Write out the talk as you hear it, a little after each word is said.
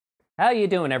How you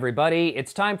doing, everybody?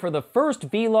 It's time for the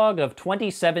first vlog of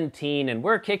 2017, and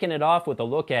we're kicking it off with a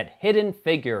look at Hidden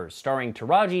Figures, starring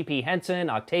Taraji P. Henson,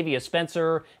 Octavia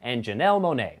Spencer, and Janelle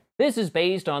Monáe. This is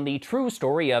based on the true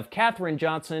story of Katherine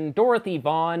Johnson, Dorothy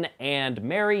Vaughan, and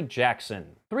Mary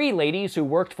Jackson. Three ladies who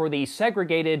worked for the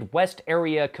segregated West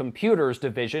Area Computers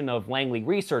Division of Langley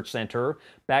Research Center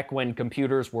back when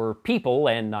computers were people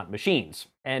and not machines.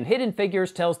 And Hidden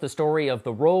Figures tells the story of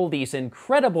the role these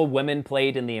incredible women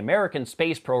played in the American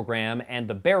space program and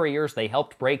the barriers they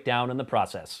helped break down in the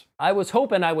process. I was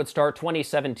hoping I would start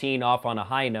 2017 off on a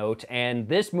high note, and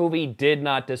this movie did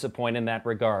not disappoint in that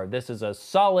regard. This is a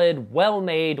solid,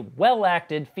 well-made,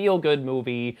 well-acted, feel-good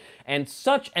movie, and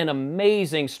such an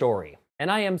amazing story. And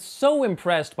I am so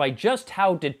impressed by just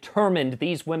how determined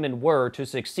these women were to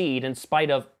succeed in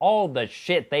spite of all the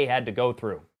shit they had to go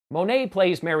through. Monáe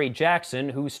plays Mary Jackson,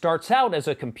 who starts out as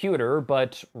a computer,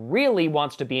 but really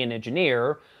wants to be an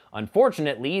engineer.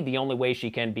 Unfortunately, the only way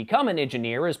she can become an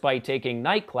engineer is by taking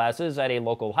night classes at a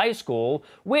local high school,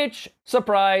 which,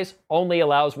 surprise, only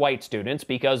allows white students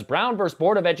because Brown vs.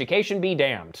 Board of Education be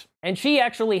damned. And she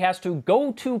actually has to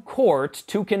go to court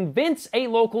to convince a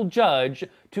local judge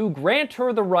to grant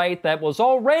her the right that was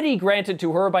already granted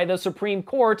to her by the Supreme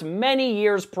Court many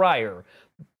years prior.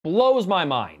 Blows my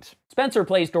mind. Spencer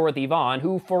plays Dorothy Vaughan,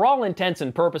 who for all intents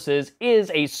and purposes is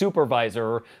a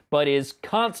supervisor, but is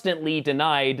constantly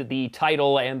denied the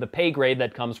title and the pay grade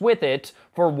that comes with it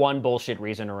for one bullshit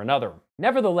reason or another.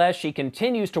 Nevertheless, she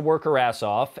continues to work her ass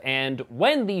off, and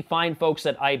when the fine folks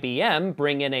at IBM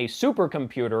bring in a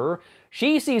supercomputer,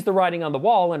 she sees the writing on the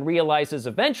wall and realizes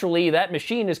eventually that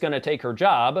machine is going to take her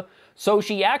job, so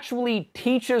she actually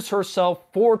teaches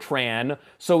herself Fortran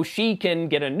so she can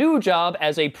get a new job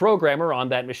as a programmer on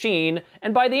that machine,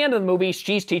 and by the end of the movie,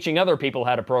 she's teaching other people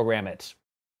how to program it.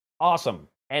 Awesome.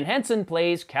 And Henson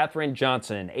plays Katherine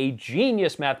Johnson, a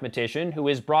genius mathematician who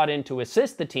is brought in to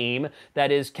assist the team that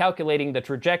is calculating the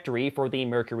trajectory for the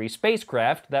Mercury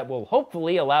spacecraft that will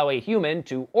hopefully allow a human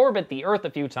to orbit the Earth a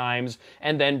few times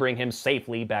and then bring him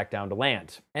safely back down to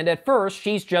land. And at first,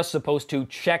 she's just supposed to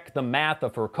check the math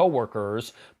of her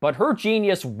coworkers, but her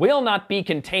genius will not be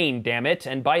contained, damn it,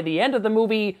 and by the end of the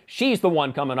movie, she's the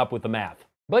one coming up with the math.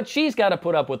 But she's got to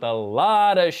put up with a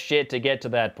lot of shit to get to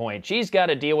that point. She's got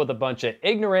to deal with a bunch of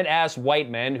ignorant-ass white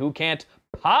men who can't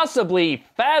possibly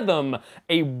fathom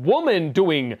a woman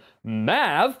doing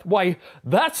math. Why,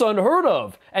 that's unheard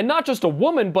of. And not just a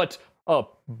woman, but a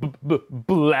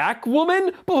black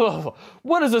woman?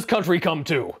 What does this country come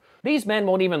to? These men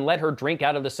won't even let her drink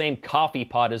out of the same coffee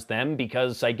pot as them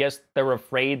because I guess they're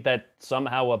afraid that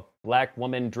somehow a black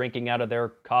woman drinking out of their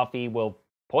coffee will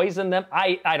poison them?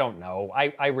 I don't know.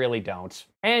 I really don't.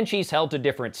 And she's held to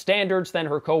different standards than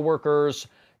her coworkers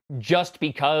just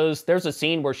because there's a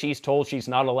scene where she's told she's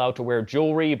not allowed to wear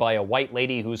jewelry by a white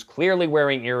lady who's clearly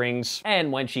wearing earrings.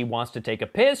 And when she wants to take a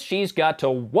piss, she's got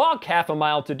to walk half a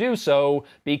mile to do so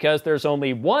because there's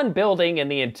only one building in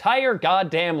the entire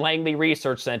goddamn Langley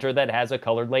Research Center that has a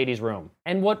colored ladies' room.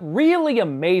 And what really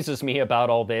amazes me about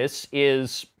all this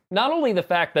is not only the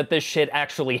fact that this shit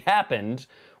actually happened,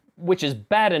 which is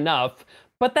bad enough,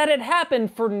 but that it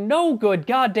happened for no good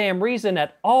goddamn reason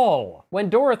at all. When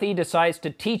Dorothy decides to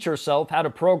teach herself how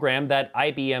to program that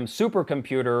IBM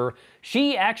supercomputer,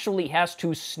 she actually has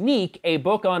to sneak a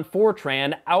book on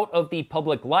Fortran out of the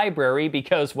public library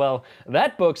because, well,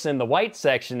 that book's in the white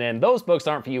section and those books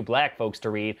aren't for you black folks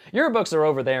to read. Your books are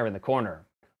over there in the corner.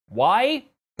 Why?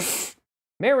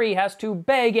 Mary has to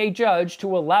beg a judge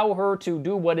to allow her to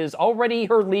do what is already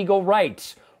her legal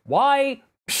right. Why?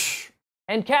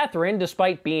 And Katherine,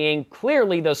 despite being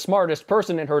clearly the smartest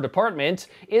person in her department,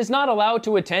 is not allowed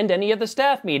to attend any of the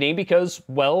staff meeting because,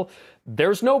 well,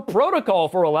 there's no protocol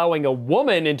for allowing a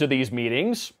woman into these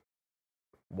meetings.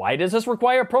 Why does this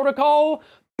require protocol?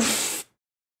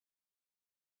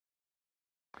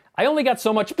 I only got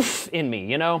so much in me,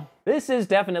 you know? This is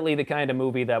definitely the kind of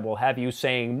movie that will have you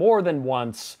saying more than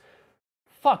once,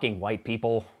 fucking white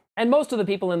people. And most of the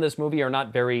people in this movie are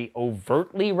not very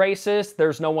overtly racist.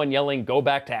 There's no one yelling, "Go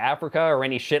back to Africa," or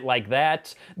any shit like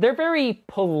that. They're very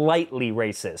politely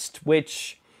racist,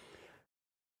 which,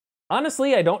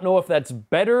 honestly, I don't know if that's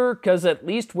better, because at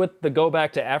least with the "Go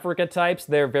back to Africa" types,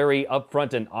 they're very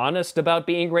upfront and honest about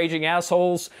being raging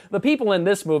assholes. The people in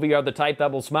this movie are the type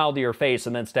that will smile to your face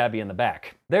and then stab you in the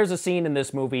back. There's a scene in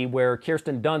this movie where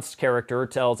Kirsten Dunst's character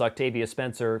tells Octavia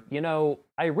Spencer, "You know,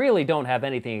 I really don't have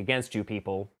anything against you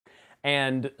people."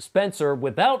 And Spencer,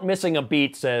 without missing a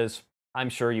beat, says, "I'm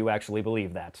sure you actually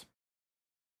believe that."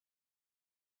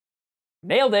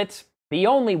 Nailed it. The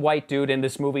only white dude in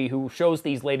this movie who shows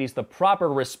these ladies the proper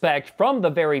respect from the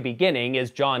very beginning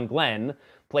is John Glenn,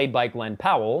 played by Glenn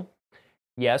Powell.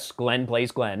 Yes, Glenn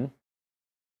plays Glenn.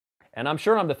 And I'm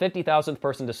sure I'm the 50,000th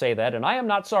person to say that, and I am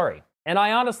not sorry. And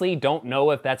I honestly don't know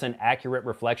if that's an accurate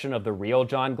reflection of the real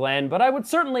John Glenn, but I would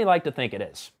certainly like to think it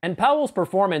is. And Powell's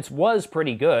performance was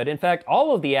pretty good. In fact,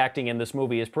 all of the acting in this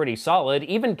movie is pretty solid.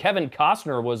 Even Kevin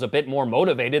Costner was a bit more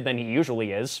motivated than he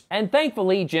usually is. And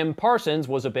thankfully, Jim Parsons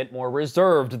was a bit more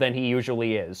reserved than he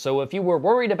usually is. So if you were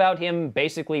worried about him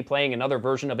basically playing another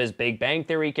version of his Big Bang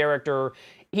Theory character,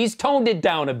 he's toned it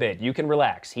down a bit. You can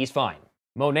relax. He's fine.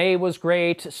 Monet was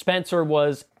great, Spencer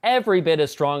was every bit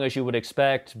as strong as you would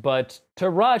expect, but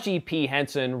Taraji P.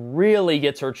 Henson really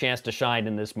gets her chance to shine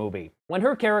in this movie. When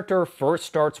her character first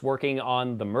starts working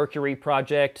on the Mercury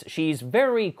project, she's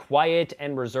very quiet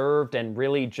and reserved and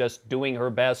really just doing her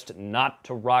best not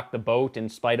to rock the boat in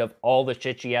spite of all the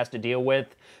shit she has to deal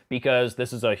with, because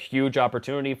this is a huge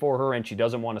opportunity for her and she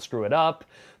doesn't want to screw it up.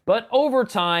 But over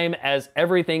time, as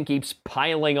everything keeps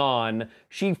piling on,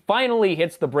 she finally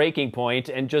hits the breaking point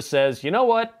and just says, you know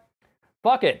what?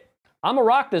 Fuck it. I'ma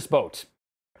rock this boat.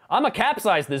 I'ma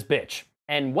capsize this bitch.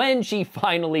 And when she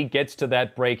finally gets to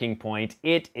that breaking point,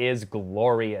 it is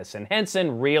glorious. And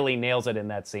Henson really nails it in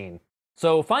that scene.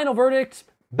 So, final verdict,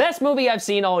 best movie I've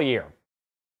seen all year.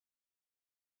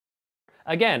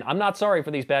 Again, I'm not sorry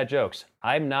for these bad jokes.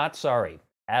 I'm not sorry.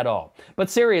 At all. But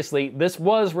seriously, this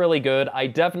was really good. I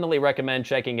definitely recommend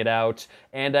checking it out,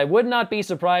 and I would not be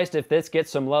surprised if this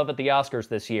gets some love at the Oscars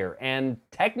this year. And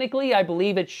technically, I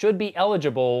believe it should be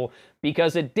eligible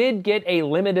because it did get a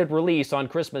limited release on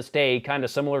Christmas Day, kind of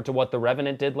similar to what The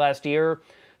Revenant did last year.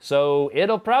 So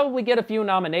it'll probably get a few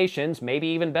nominations, maybe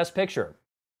even Best Picture.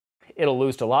 It'll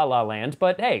lose to La La Land,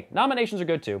 but hey, nominations are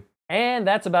good too. And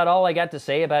that's about all I got to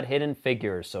say about Hidden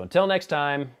Figures. So until next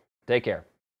time, take care.